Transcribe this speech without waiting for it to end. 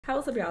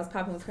What's up, y'all? It's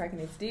Poppin' What's Cracking.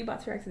 It's D.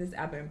 About to react to this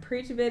album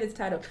Preach of It. It's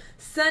titled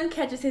Son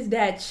Catches His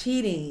Dad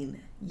Cheating.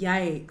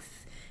 Yikes.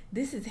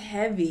 This is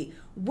heavy.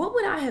 What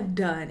would I have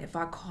done if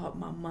I caught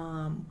my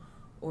mom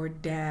or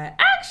dad?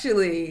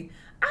 Actually,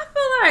 I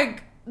feel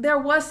like there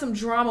was some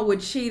drama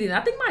with cheating.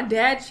 I think my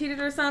dad cheated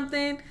or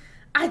something.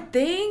 I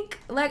think,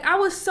 like, I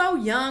was so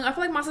young. I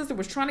feel like my sister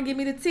was trying to give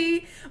me the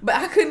tea, but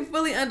I couldn't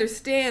fully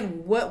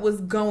understand what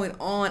was going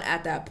on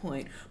at that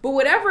point. But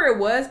whatever it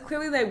was,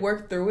 clearly they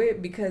worked through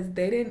it because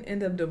they didn't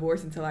end up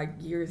divorcing until like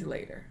years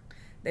later.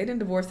 They didn't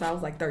divorce till I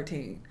was like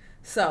 13.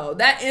 So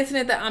that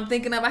incident that I'm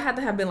thinking of, I had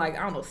to have been like,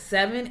 I don't know,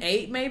 7,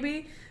 8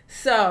 maybe.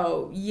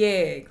 So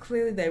yeah,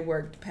 clearly they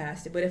worked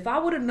past it. But if I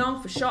would have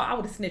known for sure, I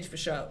would have snitched for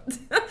sure.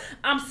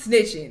 I'm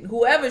snitching.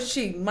 Whoever's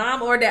cheating,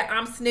 mom or dad,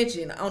 I'm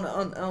snitching on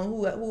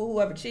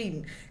whoever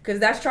cheating,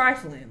 because that's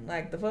trifling.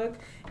 Like, the fuck.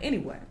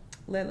 Anyway,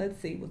 let's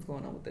see what's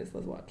going on with this.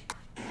 Let's watch.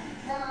 Turn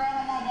around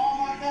on my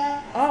mom like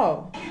that?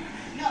 Oh.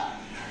 No.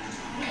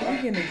 I'm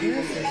getting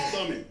aggressive.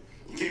 Stomach.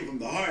 It came from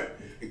the heart.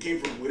 It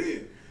came from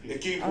within. It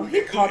came from.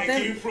 He caught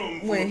them came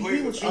from when a place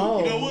he was of truth.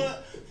 old. You know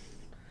what?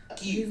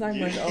 He's like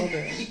much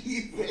older.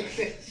 Put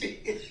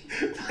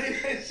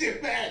that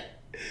shit back.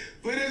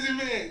 Put that shit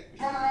back.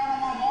 Turn around on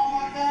my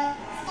mom like that?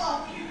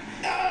 Fuck you.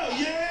 Oh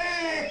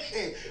yeah.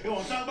 You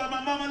want to talk about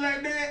my mama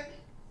like that?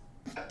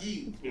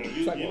 You. Yeah,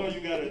 you know you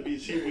gotta be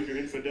cheap with your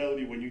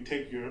infidelity when you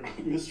take your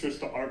mistress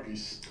to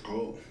Arby's.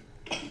 Oh.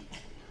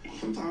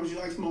 Sometimes you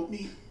like smoked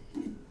meat.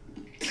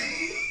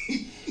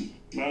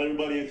 Not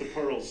everybody into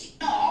pearls.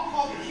 No, I'll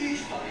call the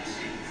huge place.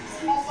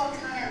 I'll fuck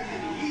her and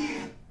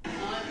everything.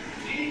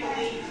 You need to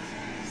leave.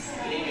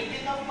 You need to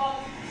get the fuck.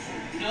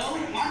 No,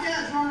 my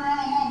dad's running around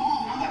on my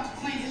mom. I'm about to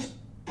clean his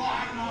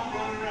block. I'm not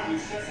running around.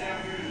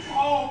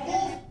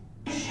 Oh,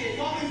 bullshit.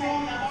 Y'all been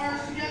throwing that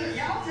virus together?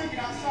 Yeah, I'll take it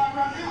outside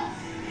right now.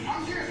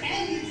 I'm serious.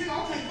 And you too.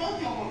 I'll take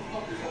both y'all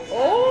motherfuckers.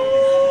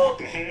 Oh!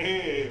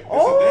 Hey.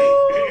 Oh!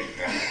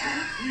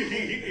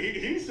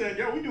 He said,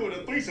 yo, we doing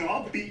a threesome.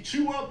 I'll beat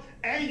you up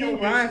and your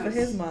Ryan for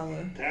his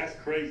mama. That's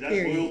crazy. That's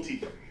Period.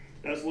 Loyalty.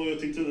 That's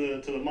loyalty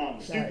to the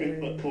mom. Stupid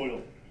but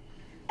loyal.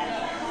 Do it,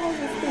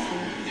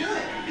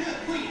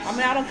 please. I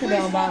mean, I don't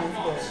condone violence,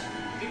 but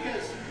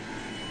because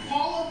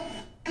Paula,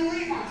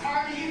 leave. I'm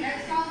tired of you.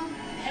 Next time,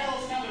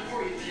 hell's coming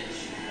for you,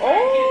 bitch.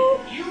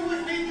 Oh. You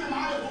with me through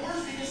my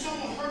divorce because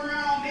someone turned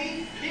around on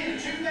me, being a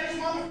two-faced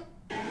mother.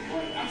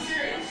 I'm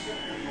serious.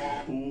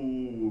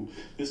 Ooh,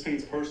 this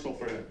pain's personal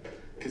for him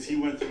because he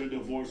went through a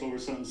divorce over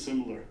something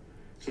similar.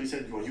 So he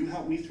said, well, you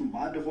helped me through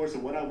my divorce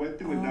and what I went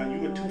through, and now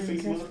you a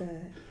two-faced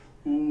mother.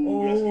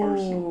 Ooh, that's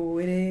personal.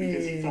 It is.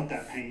 Because he felt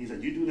that pain. He's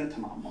like, you do that to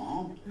my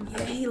mom?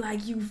 Yeah, he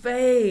like, you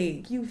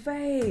fake. You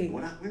fake.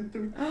 What I went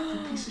through? You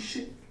piece of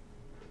shit.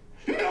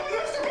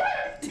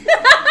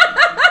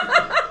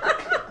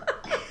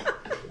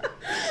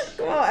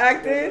 Come on,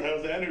 acting. That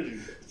was the energy.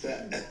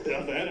 That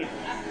was the energy.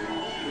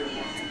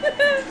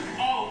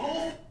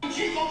 Oh, bull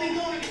shit. Y'all been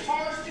going to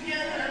guitars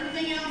together and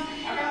everything else.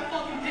 I got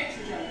fucking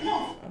pictures of it.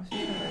 No.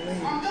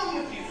 I'm done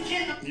with you.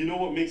 Can't. You know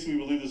what makes me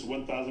believe this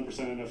 1,000%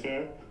 an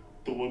affair?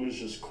 The woman's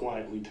just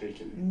quietly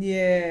taking it.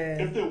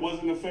 Yeah. If there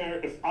wasn't an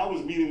affair, if I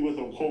was meeting with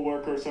a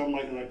coworker or something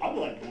like that, I'd be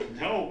like,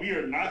 no, we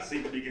are not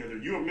sleeping together.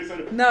 You are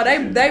misunderstanding. No,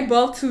 they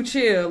both too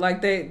chill. Like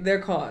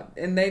they're caught,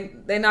 and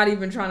they not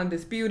even trying to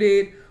dispute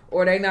it,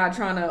 or they not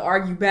trying to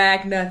argue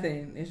back.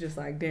 Nothing. It's just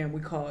like, damn,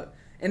 we caught.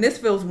 And this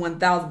feels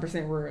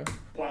 1,000% real.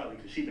 Quietly,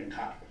 because she been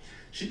caught.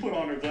 She put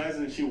on her glasses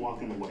and she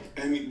walking away.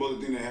 But the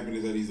thing that happened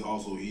is that he's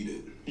also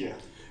heated. Yeah.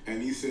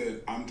 And he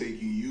said, I'm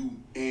taking you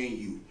and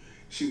you.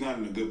 She's not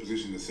in a good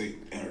position to say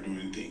or do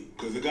anything.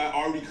 Because the guy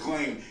already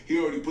claimed, he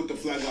already put the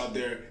flag out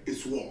there,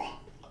 it's war.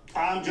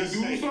 I'm just do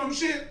saying, some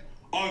shit,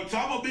 on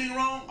top of being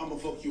wrong, I'm going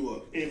to fuck you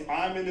up. if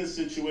I'm in this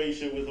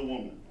situation with a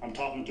woman, I'm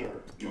talking to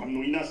her.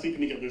 We're not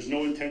sleeping together. There's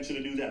no intention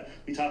to do that.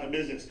 We talking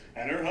business.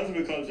 And her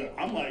husband comes up.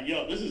 I'm like,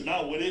 yo, this is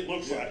not what it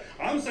looks like.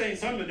 I'm saying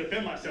something to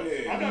defend myself.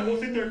 Yeah. I'm not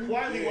going to sit there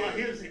quietly while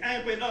he's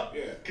amping up.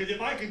 Yeah. Because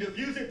if I can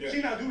diffuse it,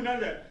 she's not doing none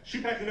of that.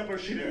 She packing up her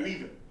shit and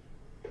leaving.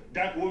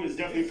 That woman's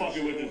definitely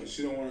fucking with him.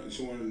 She don't want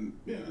to,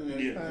 Yeah.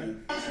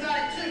 What's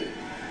about it too?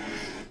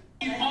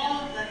 You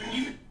mom,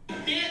 you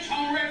bitch,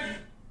 on record,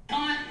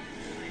 cunt.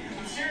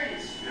 I'm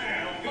serious.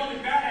 Yeah, don't go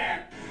to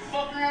bad.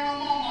 Fucking around on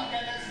mom like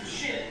that, that's some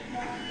shit.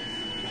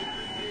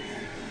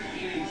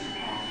 You need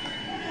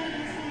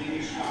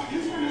to stop. You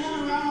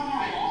running around on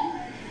my mom?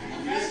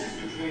 This is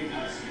between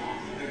us and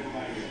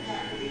everybody else.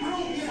 I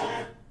don't give a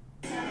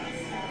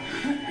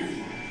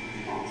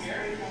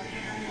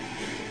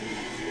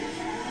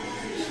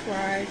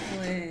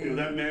Trifling.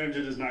 That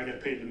manager does not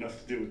get paid enough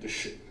to deal with this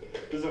shit.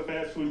 This is a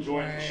fast food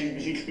joint. Right.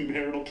 She's a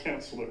marital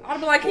counselor.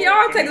 I'd be like, can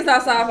y'all take this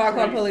outside if I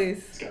call the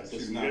police? Guys,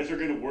 listen, you guys are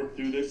going to work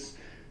through this.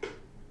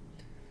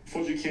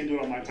 Unfortunately, you can't do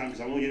it on my time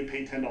because I'm only getting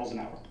paid $10 an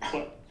hour.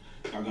 But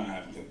I'm going to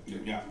have to, you're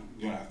going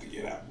to have to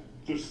get out.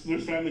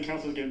 there's family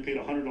counselors getting paid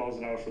 $100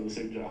 an hour for the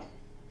same job.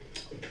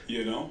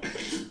 You know?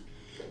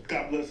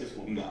 God bless this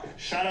woman. No.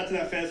 Shout out to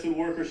that fast food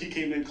worker. She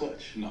came in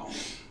clutch. No.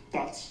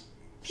 Thoughts?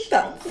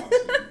 Stop.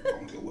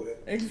 Don't deal with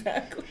it.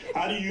 Exactly.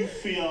 How do you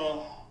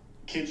feel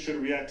kids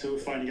should react to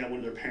finding out one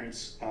of their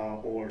parents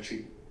or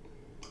cheating.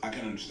 I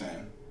can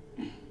understand.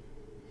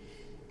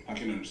 I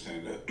can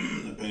understand that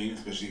the pain,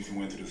 especially if you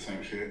went through the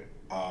same shit.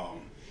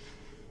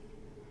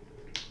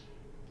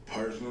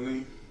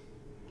 Personally,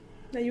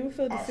 No, you would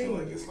feel I deceived. feel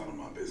like it's none of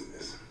my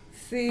business.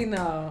 See,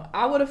 no,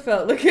 I would have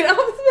felt. Look at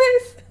Elvis'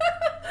 face.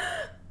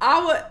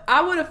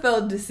 I would have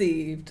felt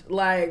deceived.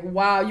 Like,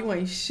 wow, you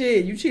ain't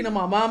shit. You cheating on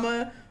my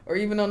mama, or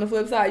even on the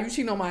flip side, you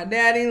cheating on my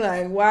daddy.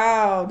 Like,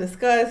 wow,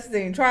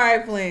 disgusting,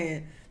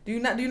 trifling. Do you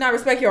not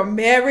respect your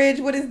marriage?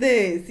 What is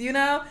this? You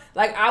know,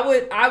 like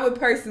I would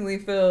personally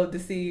feel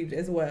deceived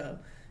as well,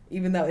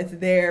 even though it's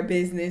their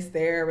business,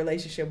 their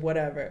relationship,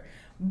 whatever.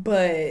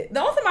 But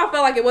the only time I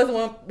felt like it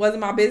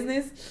wasn't my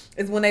business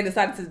is when they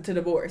decided to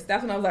divorce.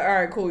 That's when I was like, all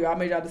right, cool, y'all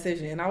made y'all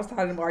decision, and I was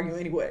tired of them arguing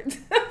anyway.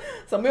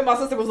 So me and my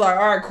sister was like,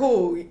 all right,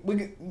 cool,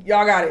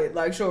 y'all got it.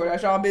 Like, sure,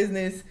 that's y'all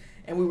business,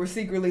 and we were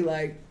secretly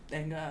like,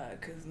 thank God,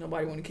 because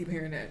nobody want to keep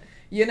hearing that,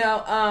 you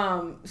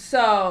know.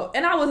 So,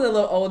 and I was a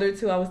little older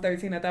too. I was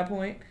 13 at that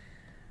point.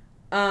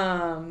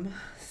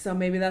 So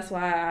maybe that's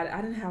why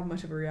I didn't have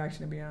much of a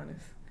reaction, to be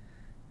honest.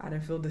 I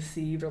didn't feel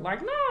deceived or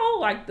like, no,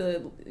 like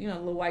the, you know,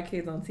 little white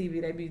kids on TV,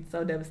 they be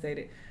so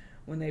devastated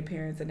when their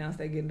parents announce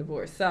they're getting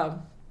divorced.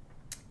 So,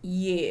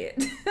 yeah.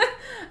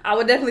 I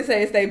would definitely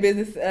say it's their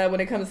business when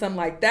it comes to something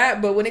like that.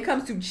 But when it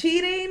comes to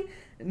cheating,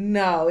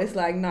 no, it's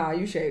like, nah,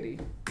 you shady.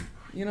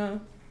 You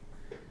know?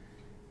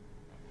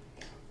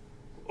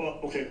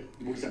 Okay,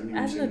 what does that mean?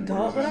 As an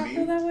adult, would I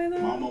feel that way, though?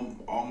 My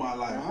mom, all my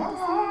life,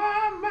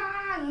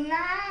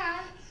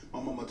 my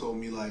mama told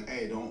me, like,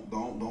 hey,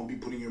 don't be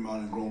putting your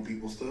mouth in grown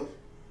people's stuff.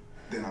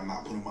 Then I'm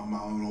not putting my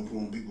mouth in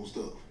grown people's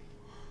stuff.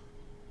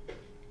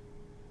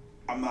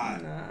 I'm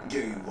not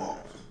getting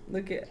involved.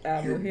 Look at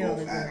Abel. You're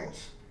both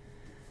adults.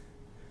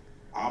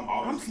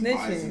 I'm snitching.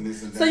 biasing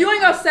this and that. So you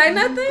ain't gonna say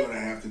nothing? You're gonna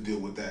have to deal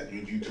with that.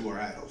 You two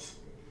are adults.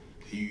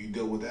 You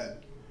deal with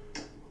that.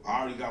 I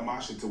already got my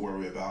shit to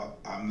worry about.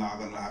 I'm not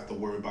gonna have to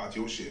worry about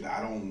your shit.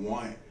 I know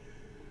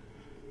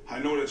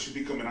that you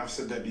become, and I've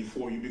said that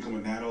before, you become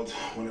an adult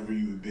whenever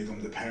you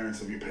become the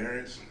parents of your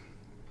parents.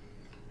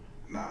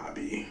 Nah,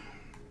 B.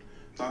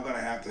 So I'm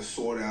gonna have to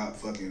sort out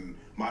fucking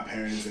my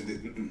parents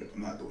and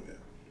I'm not doing that.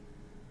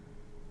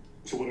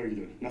 So what are you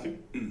doing?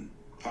 Nothing?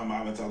 I'm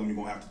gonna tell them you're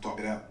gonna have to talk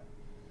it out.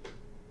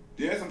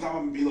 Yeah, sometimes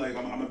I'm gonna be like,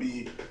 I'm gonna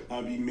be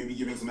maybe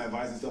giving some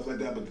advice and stuff like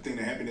that, but the thing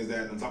that happened is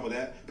that on top of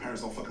that,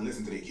 parents don't fucking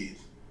listen to their kids.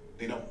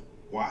 They don't.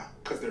 Why?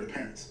 Because they're the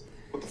parents.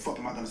 What the fuck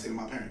am I gonna say to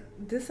my parent?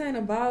 This ain't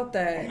about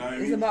that. You know what I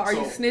It's mean? about, are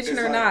you snitching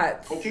or like,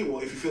 not? Okay,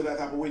 well, if you feel that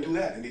type of way, do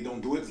that. And they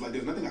don't do it, it's like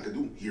there's nothing I could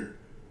do here,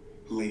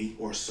 lady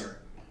or sir.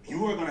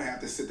 You are gonna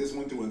have to sit this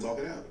one through and talk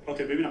it out.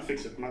 Okay, maybe not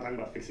fix it. I'm not talking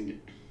about fixing it.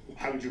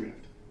 How would you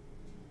react?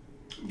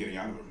 I'm getting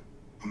out of her.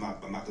 I'm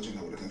not touching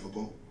that with a 10-foot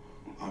pole.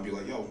 I'll be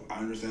like, yo, I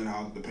understand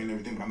how the pain and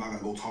everything, but I'm not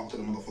gonna go talk to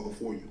the motherfucker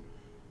for you.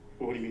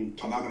 Well, what do you mean?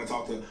 I'm not gonna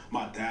talk to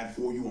my dad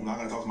for you. I'm not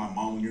gonna talk to my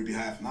mom on your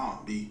behalf.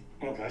 Nah, B.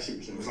 Okay, I see what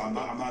you're saying. Because I'm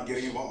not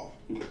getting involved.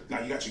 Now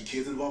you got your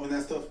kids involved in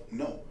that stuff?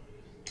 No.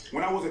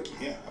 When I was a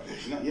yeah,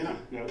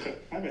 okay,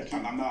 I bet you.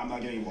 I'm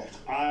not getting involved.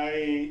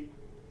 I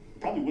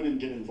probably wouldn't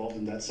get involved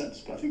in that sense,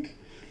 but I think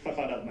if I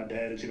found out my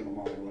dad had cheated on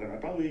my mom or whatever,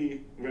 I'd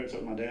probably very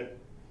upset with my dad,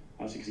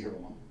 obviously because he hurt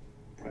my mom,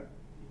 right?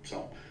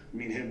 So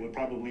me and him would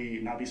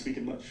probably not be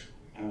speaking much.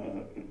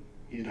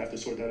 He'd have to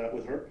sort that out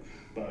with her,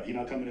 but he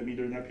not coming to me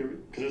during that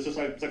period because it's just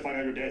like finding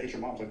out your dad hit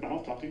your mom. It's like, no,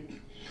 I'll talk to you.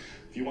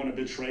 If you want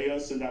to betray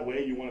us in that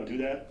way, you want to do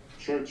that,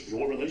 sure, it's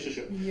your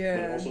relationship. Yeah.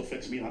 But it also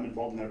affects me and I'm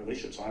involved in that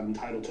relationship, so I'm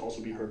entitled to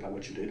also be hurt by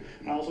what you did.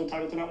 And I'm also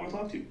entitled to not want to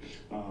talk to you.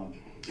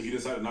 If you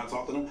decide to not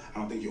talk to them, I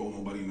don't think you owe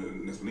nobody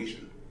an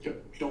explanation. Yep.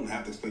 You don't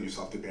have to explain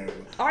yourself to parents.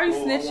 Are you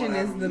snitching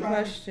is the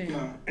question.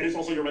 No. And it's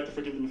also your right to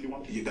forgive them if you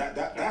want to. Yeah,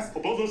 that's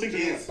Both those things are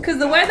yes. Because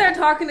the way they're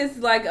talking is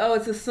like, oh,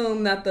 it's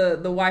assumed that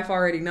the wife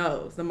already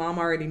knows. The mom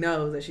already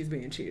knows that she's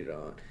being cheated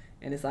on.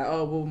 And it's like,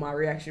 oh, what will my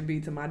reaction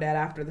be to my dad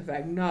after the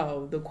fact?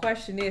 No. The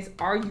question is,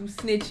 are you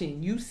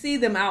snitching? You see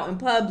them out in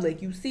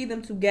public. You see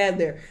them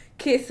together,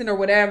 kissing or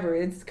whatever.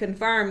 It's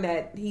confirmed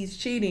that he's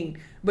cheating,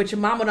 but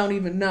your mama don't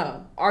even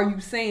know. Are you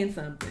saying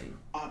something?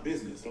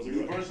 Business.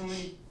 Me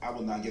personally, I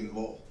would not get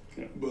involved.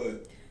 Yeah.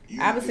 But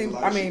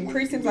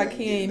Pre seems like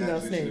he ain't even gonna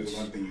snitch. There's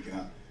one thing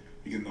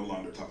you can no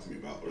longer talk to me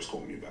about or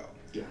scold me about.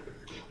 Yeah.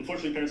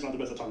 Unfortunately, parents are not the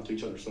best at talking to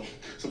each other, so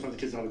sometimes the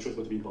kids don't have a choice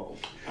but to be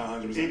involved.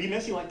 100%. It'd be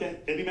messy like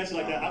that.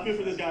 I feel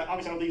for this guy. Obviously, I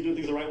don't think he's doing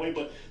things the right way,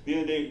 but at the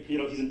end of the day, you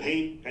know, he's in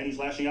pain and he's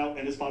lashing out,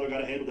 and his father got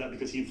to handle that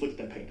because he inflicted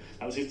that pain.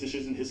 That was his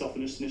decision, his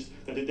selfishness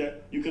that did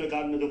that. You could have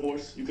gotten a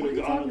divorce. You could have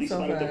gotten at least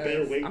about the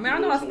better way. I mean, I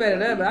know I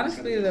sped it up, but I didn't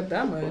speed it up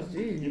that much.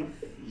 Jeez. You know,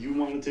 you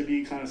wanted to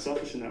be kind of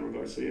selfish in that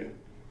regard, so yeah.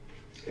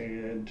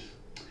 And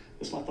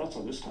that's my thoughts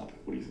on this topic.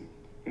 What do you think?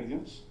 Anything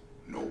else?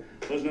 No.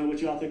 Let us know what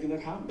y'all think in the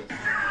comments. What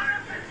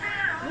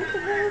the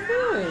hell is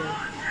this?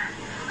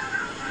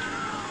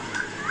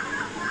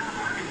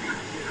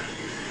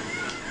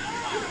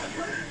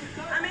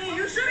 I mean,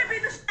 you shouldn't be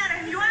the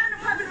shadow. You are in a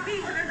public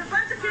beach and there's a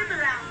bunch of kids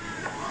around.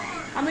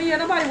 I mean, yeah,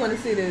 nobody want to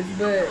see this,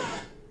 but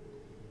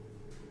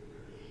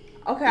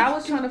okay, I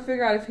was trying to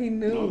figure out if he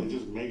knew. No, they're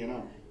just making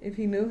out. If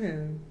he knew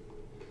him.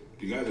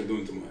 You guys are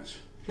doing too much.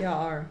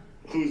 Y'all are.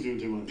 Who's doing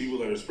too much? People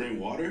that are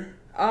spraying water.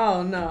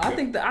 Oh no, I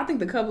think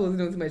the couple is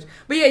doing too much.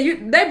 But yeah,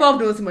 they both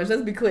doing too much.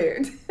 Let's be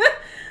clear.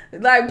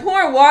 Like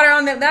pouring water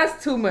on them,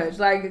 that's too much.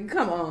 Like,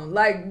 come on,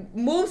 like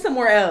move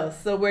somewhere else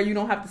so where you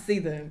don't have to see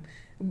them.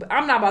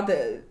 I'm not about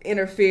to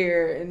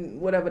interfere in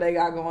whatever they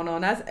got going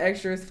on. That's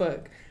extra as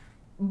fuck.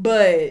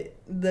 But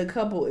the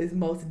couple is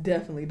most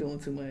definitely doing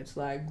too much.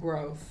 Like,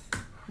 gross.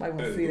 Like,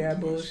 want to see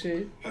that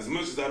bullshit. As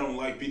much as I don't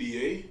like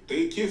PDA,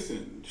 they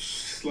kissing.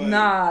 Like,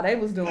 nah, they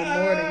was doing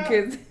more than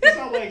kissing. It's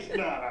not like,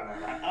 nah.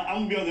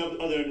 I'm going to be on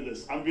the other end of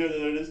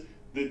this.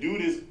 The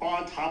dude is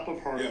on top of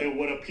her in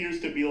what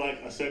appears to be like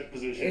a sex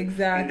position.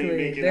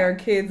 Exactly. There are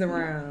kids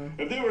around.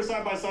 If they were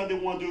side by side, they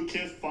want to do a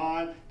kiss,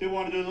 fine. They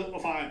want to do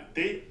it, fine.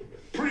 They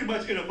pretty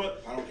much in a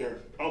butt. I don't care.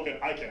 Okay,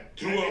 I can.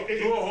 Threw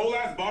a whole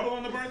ass bottle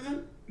on the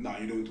person? Nah,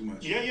 you're doing too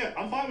much. Yeah,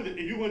 I'm fine with it.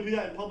 If you want to do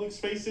that in public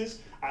spaces,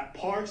 at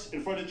parks,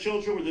 in front of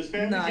children, where there's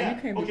families, nah, you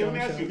can't okay, let me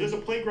ask you. If there's a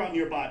playground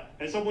nearby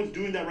and someone's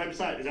doing that right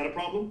beside, is that a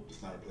problem?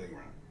 It's not a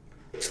playground.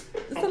 It's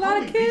a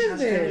lot of kids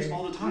there.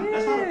 All the time.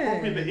 That's not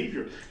appropriate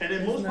behavior. And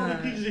in most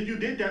public beaches, if you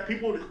did that,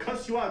 people would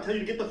cuss you out and tell you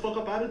to get the fuck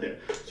up out of there.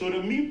 So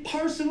to me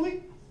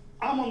personally,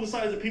 I'm on the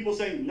side of the people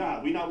saying,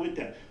 nah, we not with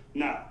that.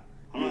 Nah.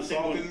 I'm not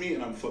assaulting me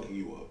and I'm fucking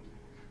you up.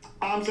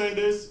 I'm saying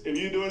this, if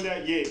you're doing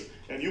that, yeah.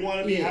 If you want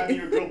to be having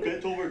your girl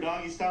bent over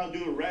doggy style,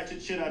 doing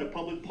ratchet shit out of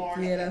public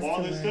parks,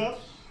 all this stuff,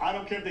 I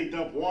don't care if they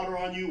dump water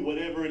on you,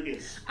 whatever it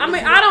is. I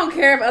mean, I don't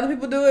care if other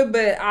people do it,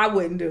 but I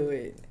wouldn't do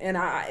it. And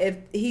if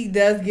he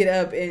does get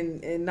up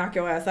and knock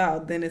your ass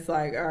out, then it's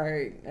like, all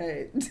right,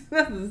 hey,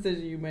 that's the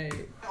decision you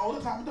made. All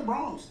the time with the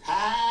Bronx.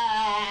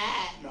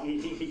 No, we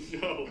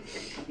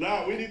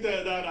need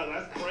that. No,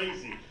 that's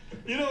crazy.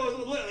 You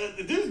know,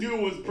 this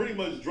dude was pretty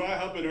much dry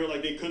humping her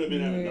like they could have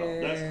been having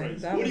no. That's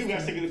crazy. What do you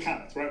guys think in the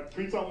comments, right?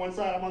 Preach on one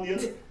side, I'm on the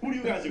other. Who do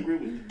you guys agree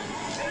with?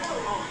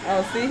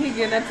 Oh, see, he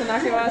getting up to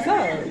knock your ass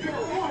out.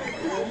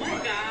 Oh my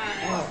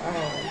God.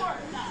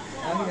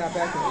 Oh, he got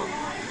back in it.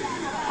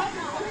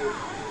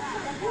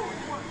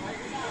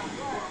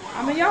 I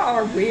mean, y'all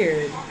are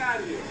weird.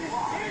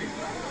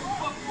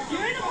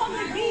 You're in a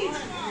public beach.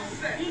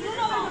 You do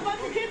know there's a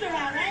bunch of kids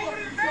around, right?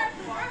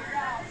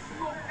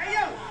 Hey,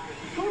 yo.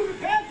 Go to the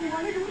bathroom, my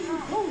nigga. What are you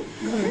doing?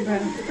 Go to the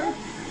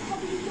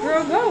bathroom.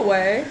 Girl, go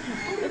away.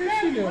 What is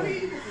she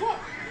doing?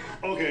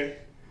 Okay.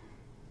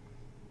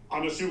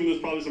 I'm assuming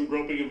there's probably some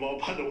groping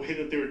involved by the way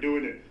that they were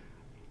doing it.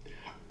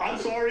 I'm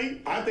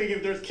sorry. I think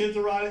if there's kids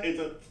around, it's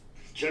a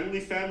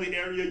generally family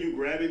area. You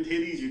grabbing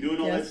titties, you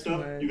doing all that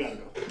stuff. You gotta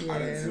go. I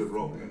didn't see the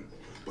groping,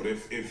 but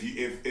if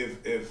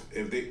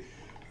they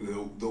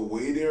the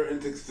way they're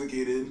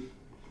intoxicated,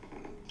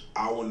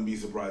 I wouldn't be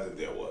surprised if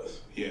there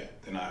was. Yeah,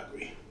 then I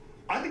agree.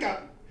 I think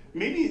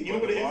you know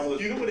what it is.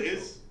 Do you know what it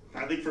is?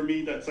 I think for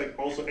me, that's like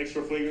also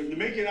extra flagrant. To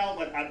make it out,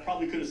 like I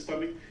probably could have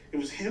stomached. It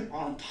was him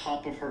on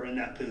top of her in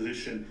that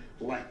position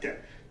like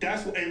that.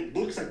 That's what it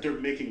looks like they're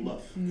making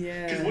love.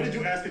 Yeah. Because what did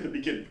you ask at the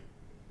beginning?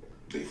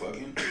 They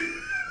fucking.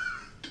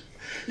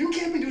 You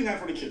can't be doing that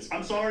for the kids.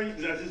 I'm sorry,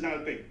 that's just not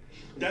a thing.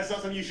 That's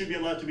not something you should be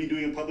allowed to be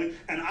doing in public.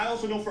 And I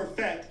also know for a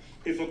fact,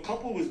 if a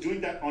couple was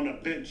doing that on a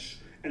bench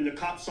and the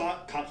cops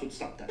saw it, cops would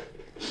stop that.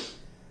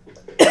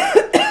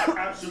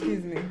 Absolutely.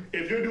 Excuse me.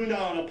 If you're doing that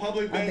on a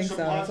public bench, I think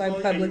so. It's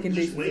like public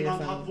indecency or on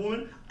top of a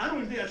woman, I don't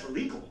even think that's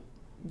illegal.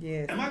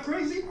 Yeah. Am I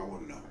crazy? I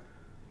wouldn't know.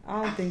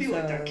 I don't think so. I feel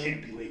like that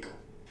can't be legal.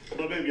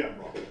 But maybe I'm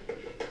wrong.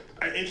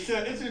 It's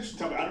an interesting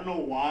topic. I don't know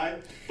why,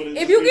 but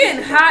if you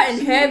getting hot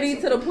and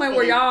heavy to the point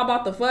where y'all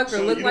about to fuck or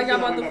look like y'all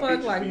about to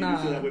fuck, like nah.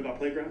 You feel that way about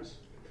playgrounds?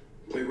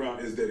 Playground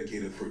is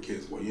dedicated for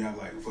kids. When you have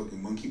like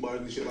fucking monkey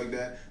bars and shit like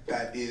that,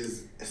 that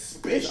is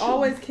especially. It's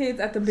always kids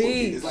at the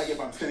beach. It's like if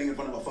I'm standing in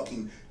front of a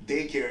fucking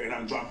daycare and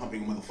I'm drop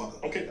humping a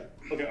motherfucker. Okay,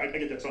 I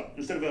get that. So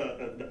instead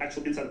of the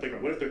actual inside the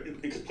playground, what if they're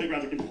because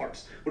playgrounds are in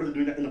parks? What if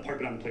they're doing that in the park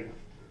but on the playground,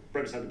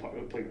 right beside the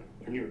playground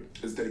or near it?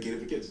 It's dedicated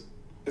for kids.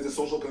 It's a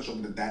social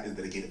construct that is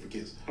dedicated for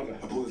kids. Okay.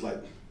 A pool is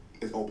like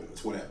it's open.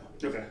 It's whatever.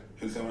 Okay.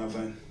 You understand what I'm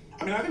saying?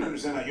 I mean, I can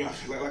understand that you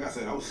have to, like I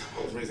said, I was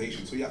raised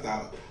Asian, so you have to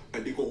have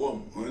an equal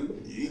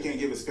woman. You can't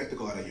give a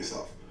spectacle out of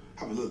yourself.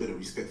 Have a little bit of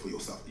respect for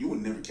yourself. You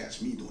would never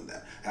catch me doing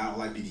that. And I don't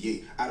like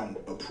PDA. I don't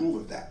approve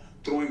of that.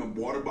 Throwing a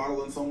water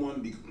bottle on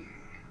someone,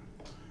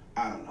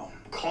 I don't know.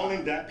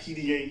 Calling that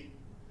PDA.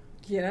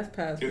 Yeah, that's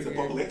past. It's a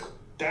public.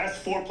 That's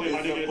foreplay.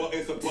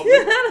 It's a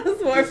public.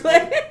 That's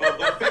foreplay.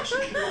 Affection.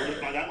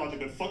 By that logic,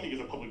 then fucking is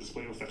a public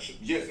display of affection.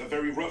 Yes, a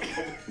very rough.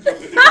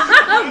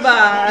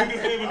 Bye.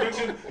 Display of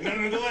affection.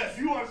 Nonetheless,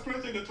 you are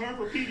stretching the term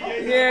for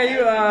PDA. Yeah, you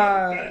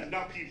are. That is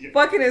not PDA.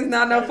 Fucking is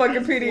not no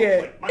fucking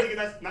PDA. My nigga,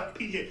 that's not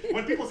PDA.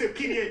 When people say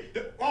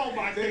PDA, oh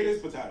my Say this,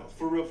 potato.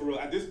 For real.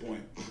 At this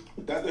point,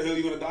 that's the hill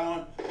you're gonna die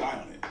on. Die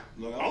on it.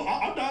 Look,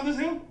 I'm down this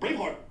hill.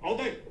 Braveheart all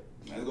day.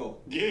 Let's go.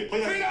 Yeah, play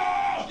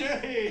that.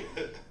 Freedom! Yay!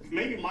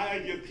 Maybe my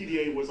idea of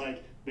PDA was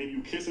like, maybe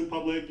you kiss in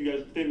public, you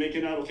guys they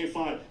making out, okay,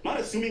 fine. Not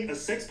assuming a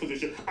sex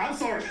position. I'm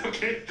sorry,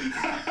 okay?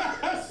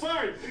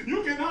 Sorry.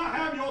 You cannot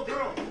have your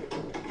girl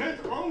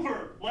bent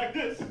over like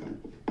this.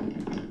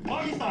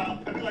 doggy style,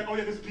 I'd be like, oh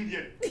yeah, this is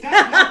PDA. That's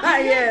not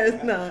PDA. Yeah,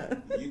 it's not.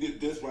 You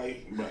did this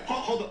right, bro.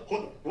 Hold up.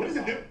 What is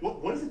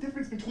the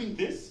difference between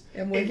this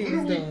And what he was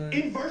literally doing.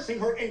 inversing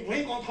her and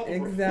laying on top of her?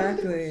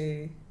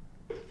 Exactly.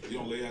 You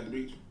don't lay at the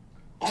beach?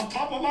 On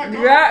top of my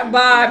girl. Right,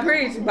 bye,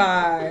 preach,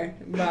 bye,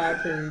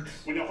 preach.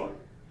 When y'all fuck.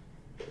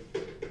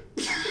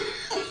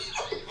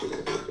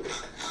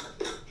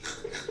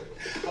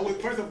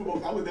 First and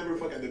foremost, I would never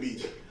fuck at the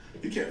beach.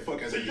 You can't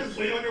fuck at So the you beach. just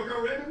lay on your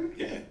girl randomly?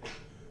 Yeah.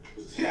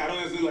 Yeah, I don't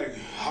necessarily like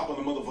hop on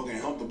the motherfucker and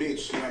hump the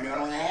bitch. You know what I mean?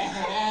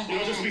 I don't. You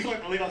know, just be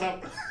like, I lay on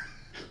top.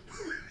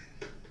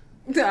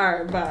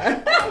 Alright,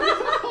 bye.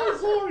 I'm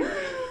sorry.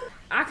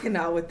 I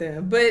cannot with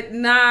them. But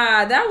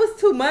nah, that was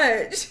too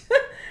much.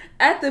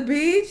 At the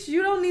beach,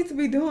 you don't need to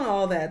be doing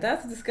all that.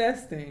 That's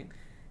disgusting.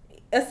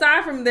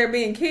 Aside from there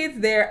being kids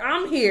there,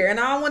 I'm here and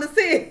I don't want to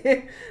see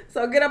it.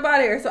 So get up out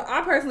of here. So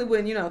I personally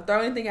wouldn't,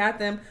 throw anything at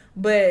them.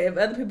 But if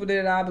other people did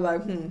it, I'd be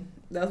like,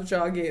 that's what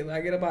y'all get.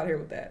 Like, get up out of here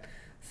with that.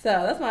 So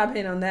that's my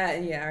opinion on that.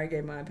 And yeah, I already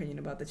gave my opinion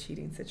about the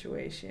cheating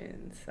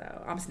situation.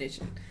 So I'm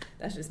snitching.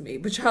 That's just me.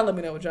 But y'all let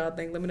me know what y'all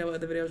think. Let me know what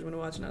other videos you want to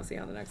watch and I'll see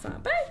you on the next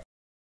time. Bye.